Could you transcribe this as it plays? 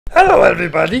Hello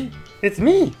everybody, it's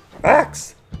me,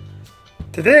 Max.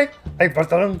 Today I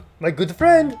brought along my good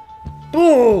friend,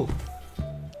 Boo.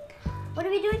 What are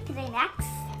we doing today, Max?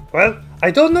 Well, I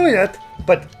don't know yet,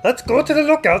 but let's go to the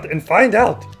lookout and find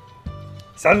out.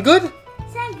 Sound good?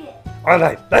 Sound good.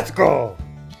 Alright, let's go.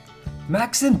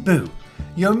 Max and Boo,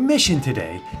 your mission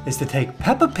today is to take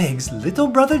Peppa Pig's little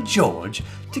brother George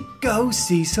to go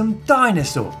see some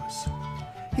dinosaurs.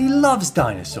 He loves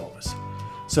dinosaurs,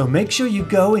 so make sure you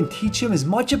go and teach him as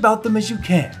much about them as you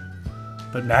can.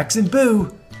 But Max and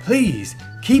Boo, please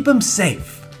keep him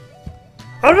safe.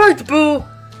 Alright, Boo.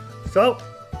 So,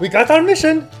 we got our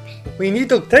mission. We need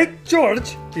to take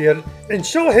George here and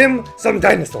show him some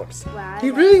dinosaurs. Wow.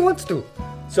 He really wants to.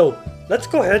 So, let's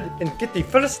go ahead and get the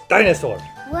first dinosaur.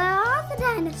 Where are the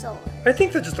dinosaurs? I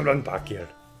think they're just around back here.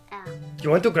 Oh,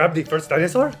 You want to grab the first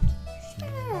dinosaur?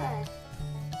 sure.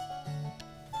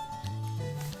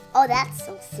 Oh, that's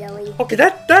so silly. Okay,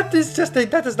 that is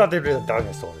not a real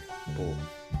dinosaur. Boo.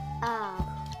 Oh,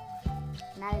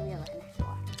 not a real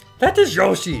dinosaur. That is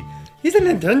Yoshi. He's a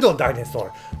Nintendo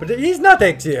dinosaur, but he's not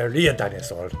actually a real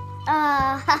dinosaur.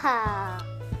 Haha.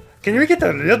 Can we get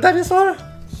a real dinosaur?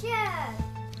 Sure.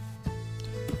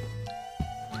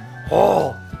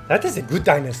 Oh, that is a good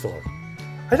dinosaur.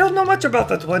 I don't know much about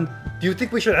that one. Do you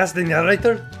think we should ask the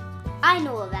narrator? I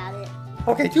know about it.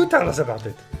 Okay, you tell us about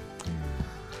it.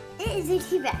 It is a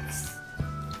T-Rex.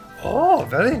 Oh,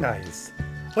 very nice.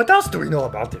 What else do we know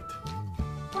about it?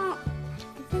 Well,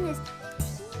 the thing is,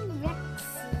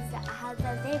 T-Rexes have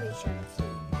a very sharp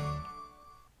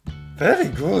teeth. Very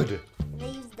good. They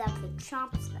use them to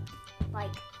chomp stuff,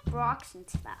 like rocks and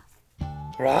stuff.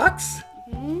 Rocks?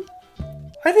 Hmm?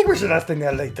 I think we should ask the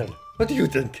narrator. What do you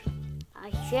think?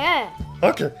 Sure.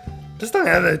 Okay, just the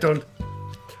narrator.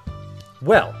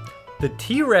 Well, the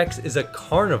T-Rex is a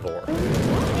carnivore.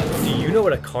 Do you know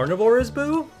what a carnivore is,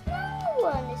 Boo? No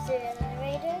one is the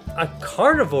narrator. A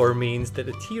carnivore means that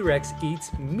a T-Rex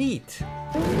eats meat.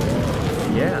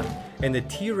 Yeah, and the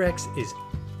T-Rex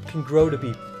can grow to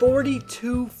be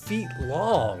 42 feet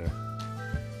long.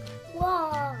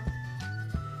 Whoa.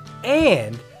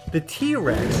 And the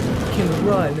T-Rex can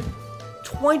run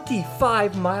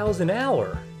 25 miles an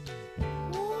hour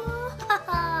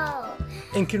Whoa.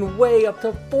 and can weigh up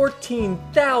to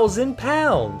 14,000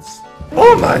 pounds.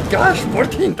 Oh my gosh,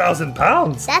 14,000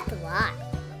 pounds. That's a lot.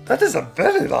 That is a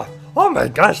very lot. Oh my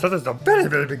gosh, that is a very,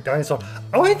 very big dinosaur.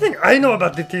 Only thing I know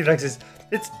about the T-Rex is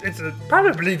it's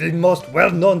probably the most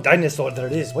well-known dinosaur there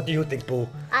is. What do you think, Boo?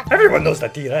 Everyone knows the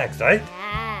T-Rex, right?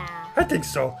 Yeah. I think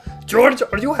so. George,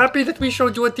 are you happy that we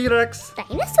showed you a T-Rex?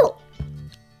 Dinosaur.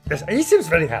 Yes, he seems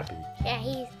very happy. Yeah,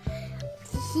 he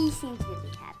seems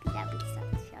really happy that we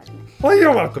showed him. Well,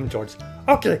 you're welcome, George.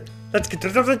 Okay, let's get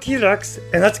rid of the T-Rex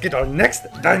and let's get our next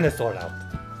dinosaur out.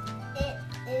 It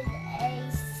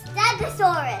is a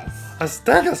Stegosaurus. A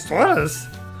Stegosaurus?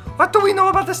 What do we know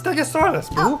about the Stegosaurus,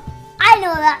 Boo? Oh, I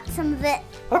know about some of it.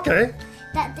 Okay.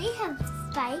 That they have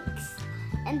spikes,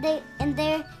 and they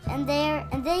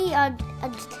are.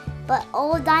 But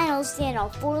all dinos stand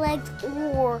on 4 legs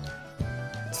or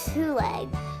 2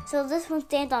 legs. So this one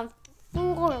stands on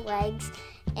 4 legs,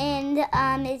 and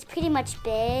it's pretty much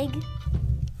big.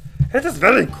 It is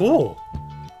very cool.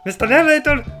 Mr.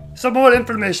 Narrator, some more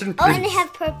information, please. Oh, and they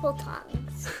have purple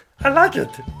tongues. I like it.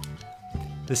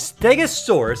 The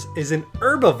Stegosaurus is an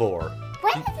herbivore.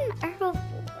 What is an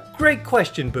herbivore? Great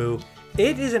question, Boo.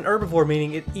 It is an herbivore,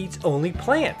 meaning it eats only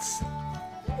plants.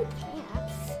 Ooh,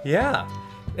 plants. Yeah,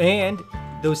 and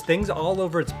those things all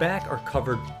over its back are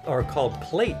called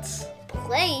plates.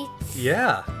 Plates?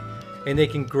 Yeah, and they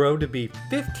can grow to be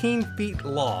 15 feet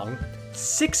long,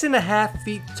 6.5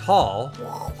 feet tall.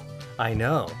 I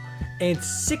know, and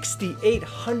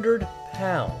 6,800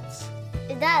 pounds.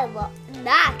 Is that a lot?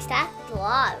 Max, that's a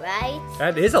lot, right?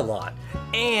 That is a lot,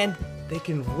 and they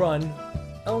can run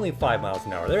only 5 miles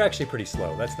an hour. They're actually pretty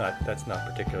slow. That's not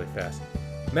particularly fast.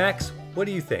 Max, what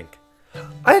do you think?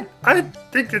 I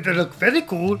think that they look very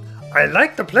cool. I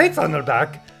like the plates on their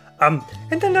back. And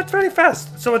they're not very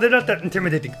fast, so they're not that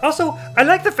intimidating. Also, I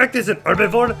like the fact it's an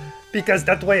herbivore because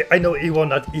that way I know he will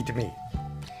not eat me.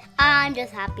 I'm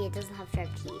just happy it doesn't have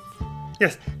sharp teeth.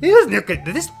 Yes, he doesn't look like,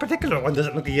 this particular one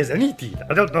doesn't look like he has any teeth.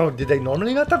 I don't know, did they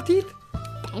normally not have teeth?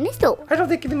 Dinosaur. I don't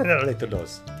think even the narrator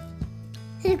knows.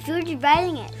 Look, George is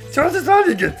riding it. George is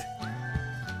riding it.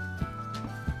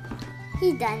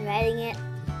 He's done riding it.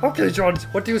 Okay, George,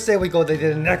 what do you say we go to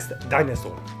the next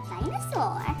dinosaur?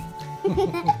 Dinosaur.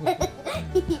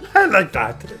 I like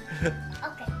that. Okay.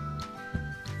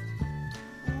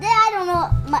 I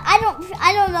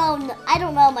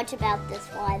don't know much about this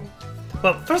one.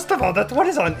 Well, first of all, that one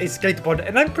is on a skateboard,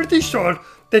 and I'm pretty sure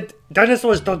that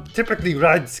dinosaurs don't typically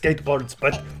ride skateboards,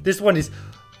 but this one is...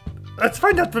 Let's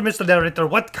find out from Mr. Narrator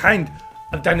what kind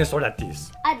of dinosaur that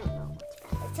is. I don't know.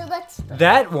 So let's...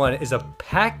 That one is a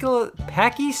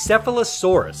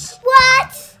Pachycephalosaurus.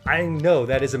 What? I know,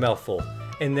 that is a mouthful.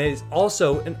 And there's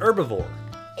also an herbivore.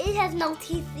 It has no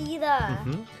teeth either.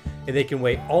 And they can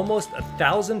weigh almost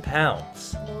 1,000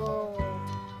 pounds. Whoa.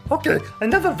 Okay,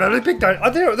 another very big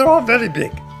dinosaur. They're all very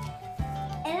big.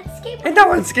 And it's skateboard. And that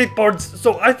one skateboards,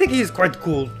 so I think he's quite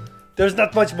cool. There's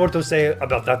not much more to say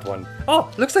about that one.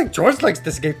 Oh, looks like George likes the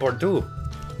skateboard too.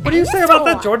 What do you say about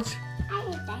that, George? I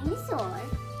have dinosaur.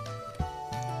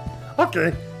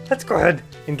 Okay, let's go ahead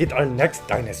and get our next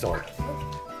dinosaur.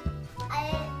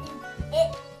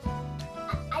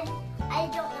 I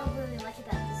don't know really much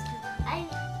about this one. I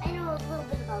know a little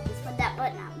bit about this one,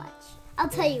 but not much. I'll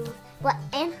tell you what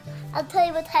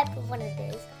type of one it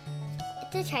is.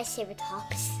 It's a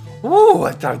Triceratops. Ooh,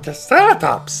 a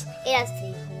Triceratops. It has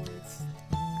 3 horns.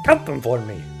 Count them for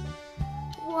me.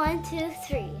 1, 2,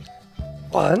 3.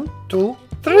 1, 2,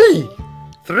 3.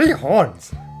 3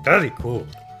 horns. Very cool.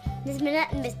 Mr.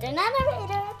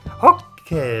 Narrator.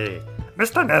 Okay,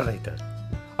 Mr. Narrator.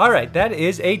 All right, that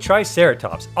is a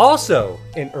Triceratops, also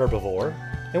an herbivore.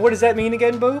 And what does that mean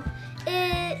again, Boo?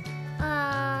 It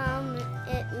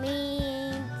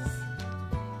means...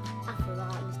 I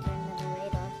forgot, Mr.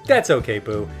 Narrator. That's okay,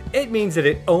 Boo. It means that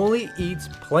it only eats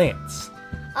plants.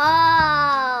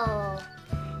 Oh.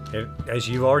 As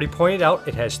you already pointed out,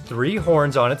 it has 3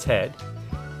 horns on its head.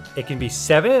 It can be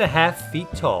 7.5 feet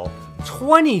tall,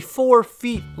 24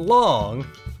 feet long.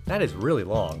 That is really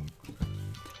long.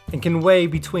 And can weigh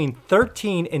between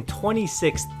 13 and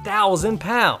 26,000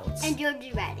 pounds. And George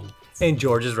is riding it. And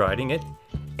George is riding it.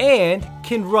 And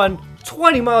can run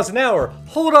 20 miles an hour.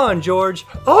 Hold on, George.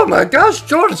 Oh my gosh,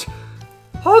 George!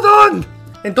 Hold on!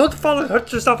 And don't fall and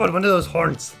hurt yourself on one of those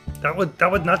horns. That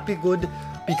would not be good,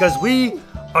 because we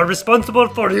are responsible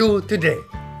for you today.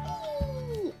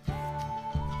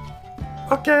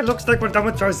 Okay, looks like we're done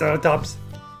with Triceratops.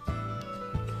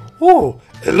 Oh,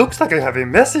 it looks like I have a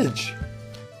message.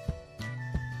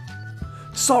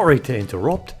 Sorry to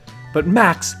interrupt, but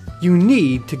Max, you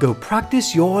need to go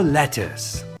practice your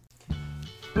letters.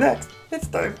 Next, it's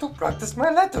time to practice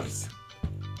my letters.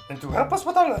 And to help us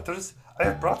with our letters, I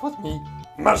have brought with me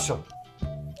Marshall.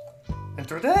 And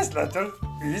today's letter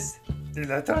is the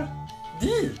letter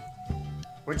D,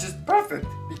 which is perfect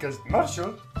because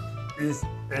Marshall is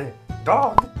a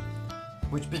dog,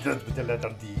 which begins with the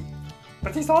letter D,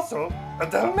 but he's also a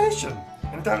Dalmatian,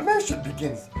 and Dalmatian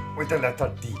begins with the letter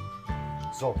D.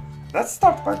 So let's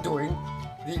start by doing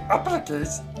the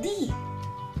uppercase D.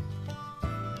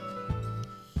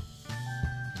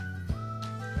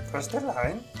 First the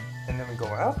line, and then we go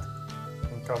out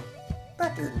and come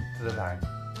back into the line.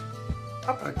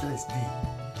 Uppercase D.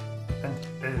 And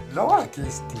a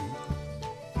lowercase d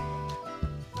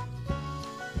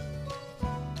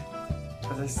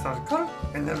as a circle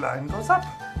and the line goes up.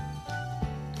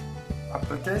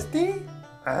 Uppercase D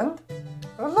and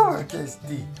a lowercase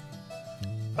d.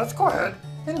 Let's go ahead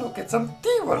and look at some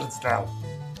D words now.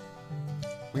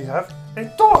 We have a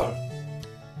door.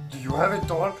 Do you have a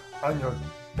door on your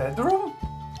bedroom?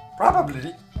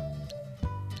 Probably.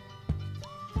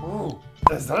 Ooh,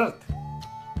 dessert.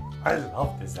 I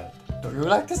love dessert. Do you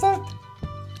like dessert?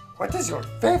 What is your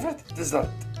favorite dessert?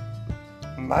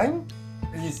 Mine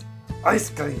is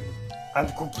ice cream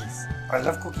and cookies. I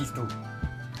love cookies too.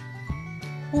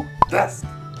 Ooh, desk. Do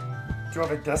you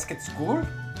have a desk at school?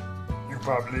 You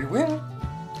probably will.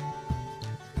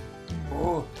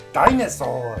 Ooh,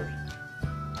 dinosaur.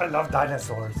 I love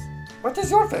dinosaurs. What is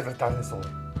your favorite dinosaur?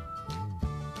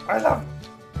 I love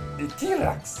a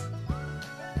T-Rex.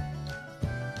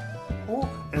 Ooh,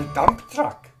 a dump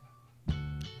truck.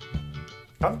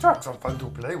 Dump trucks are fun to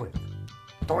play with.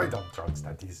 Toy dump trucks,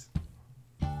 that is.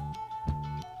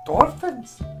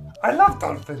 Dolphins. I love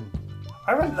dolphins.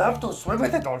 I would love to swim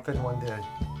with a dolphin one day.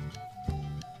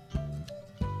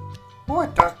 Ooh, a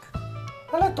duck.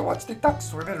 I like to watch the ducks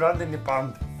swimming around in the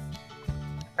pond.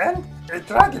 And a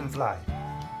dragonfly.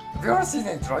 Have you ever seen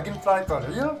a dragonfly for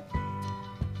real?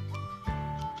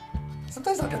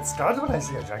 Sometimes I get scared when I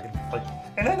see a dragonfly.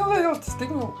 And I know they don't sting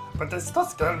you, but they still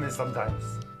scare me sometimes.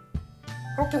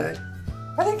 Okay,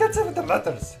 I think that's it with the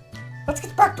letters. Let's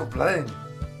get back to playing.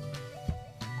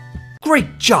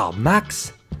 Great job,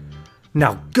 Max.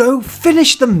 Now go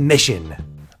finish the mission.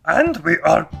 And we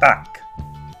are back.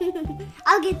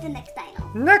 I'll get the next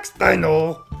dino. Next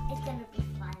dino. It's gonna be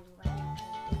fun.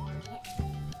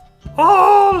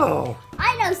 Oh,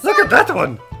 I know. look at that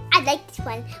one. I I like this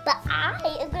one, but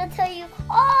I am gonna tell you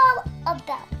all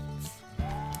about it.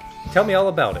 Tell me all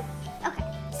about it. Okay,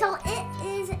 so it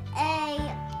is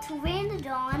a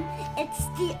pteranodon. It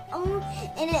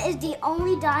is the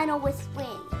only dino with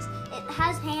wings. It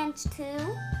has hands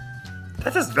too,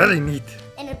 That is very neat.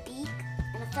 and a beak,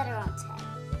 and a feather on its head.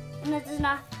 And it does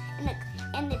not,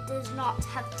 and it does not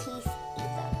have teeth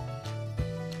either.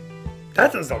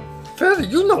 That is a very,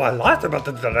 you know a lot about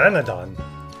the pteranodon.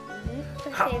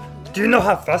 Do you know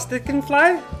how fast it can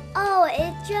fly? Oh,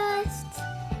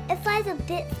 it flies a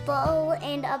bit slow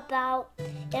and about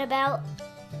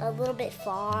a little bit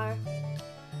far.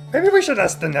 Maybe we should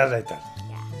ask the narrator.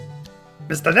 Yeah.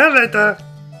 Mr. Narrator,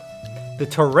 The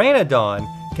pteranodon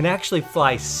can actually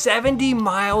fly 70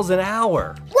 miles an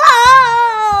hour.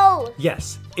 Whoa!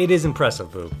 Yes, it is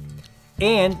impressive, Boo.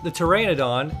 And the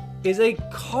pteranodon is a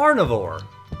carnivore.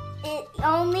 It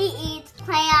only eats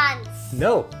plants.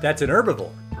 No, that's an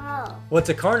herbivore. Oh, What's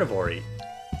a carnivore eat?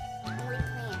 only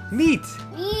plants. Meat.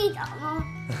 Meat.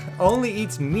 Only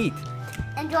eats meat.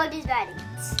 And George is ready.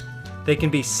 They can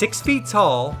be 6 feet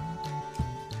tall,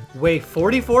 weigh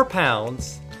 44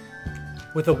 pounds,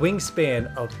 with a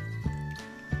wingspan of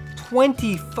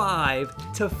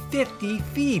 25 to 50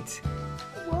 feet.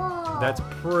 Whoa. That's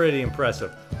pretty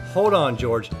impressive. Hold on,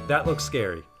 George. That looks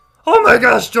scary. oh my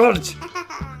gosh, George.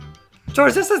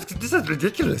 George, this is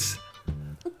ridiculous.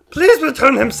 Please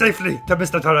return him safely to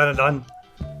Mr. Pteranodon.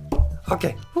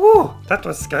 Okay, whew, that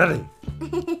was scary.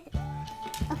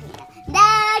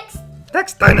 Next.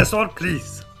 Next dinosaur,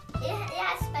 please. It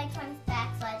has spikes on its back,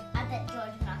 so I bet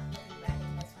George is not going to be ready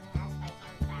this one. It has spikes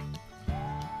on its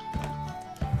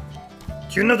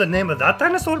back. Do you know the name of that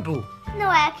dinosaur, Boo? No,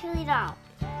 I actually don't.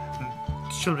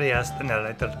 Should we ask the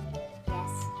narrator?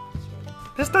 Yes.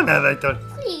 Mr. Narrator,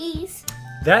 Please.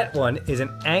 That one is an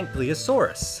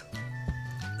ankylosaurus.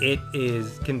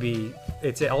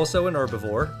 It's also an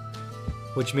herbivore,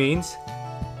 which means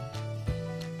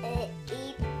It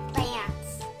eats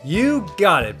plants. you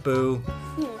got it, Boo.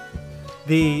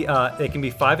 They can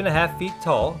be 5.5 feet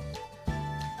tall,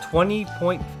 20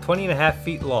 and a half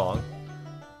feet long,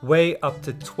 weigh up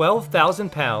to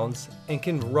 12,000 pounds, and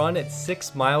can run at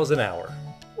 6 miles an hour.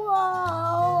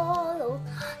 Whoa.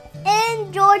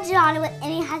 And George is on it,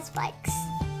 and he has spikes.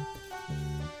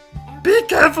 be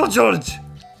careful, George.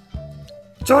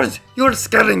 George, you're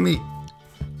scaring me.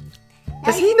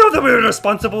 Does he know that we're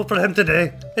responsible for him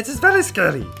today? It is very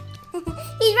scary.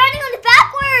 He's running on it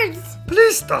backwards.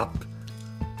 Please stop.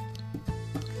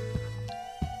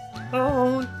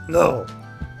 Oh, no.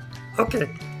 Okay.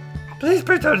 Please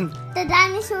return. The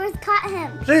dinosaurs caught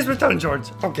him. Please return, George.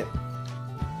 Okay.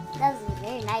 That was a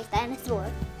very nice dinosaur.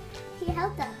 He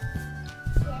helped us.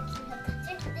 He actually helped us.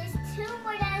 There's 2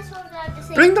 more dinosaurs that are the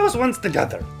same. Bring those ones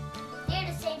together. They're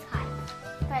the same height,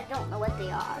 but I don't know what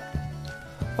they are.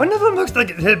 One of them looks like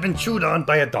it had been chewed on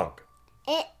by a dog.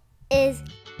 It is.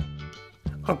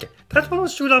 Okay, that one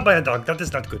was chewed on by a dog. That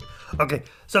is not good. Okay,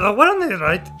 so the one on the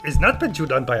right is not been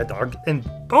chewed on by a dog, and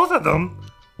both of them,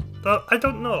 I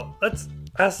don't know. Let's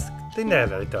ask the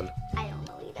narrator. I don't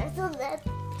know either. So that's.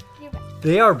 You're right.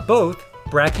 They are both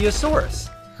Brachiosaurus.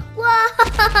 Whoa!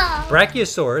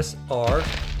 Brachiosaurus are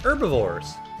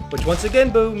herbivores, which once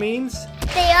again, Boo, means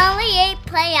They only ate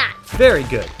plants, very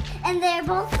good. and they're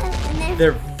both.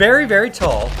 They're very, very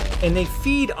tall, and they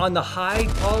feed on the high,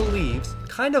 tall leaves,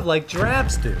 kind of like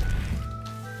giraffes do.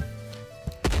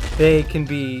 They can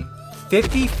be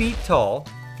 50 feet tall,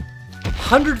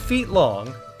 100 feet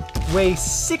long, weigh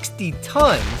 60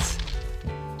 tons,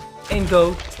 and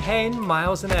go 10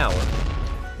 miles an hour.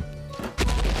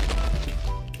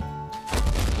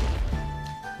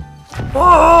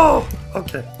 Whoa!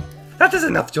 Okay, that is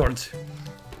enough, George.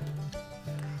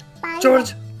 Bye.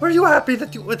 George, were you happy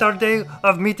with our day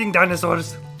of meeting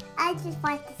dinosaurs? I just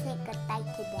want to say goodbye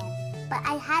to them. But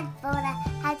I had fun. I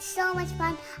had so much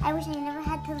fun. I wish I never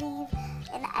had to leave.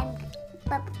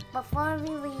 But before we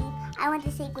leave, I want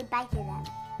to say goodbye to them.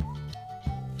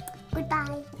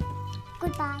 Goodbye.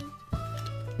 Goodbye.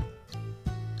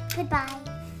 Goodbye.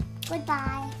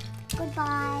 Goodbye.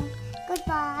 Goodbye.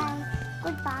 Goodbye.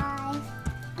 Goodbye.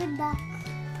 Good luck.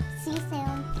 See you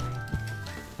soon.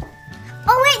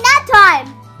 Oh wait, nap time!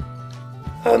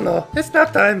 Oh no, it's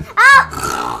nap time.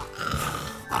 Oh!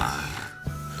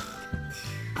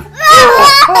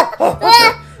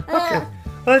 Okay,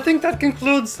 well, I think that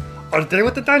concludes our day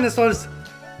with the dinosaurs.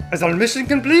 Is our mission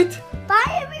complete?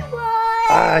 Bye everyone!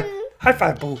 Bye. High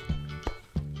five, Boo.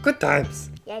 Good times.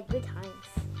 Yeah, good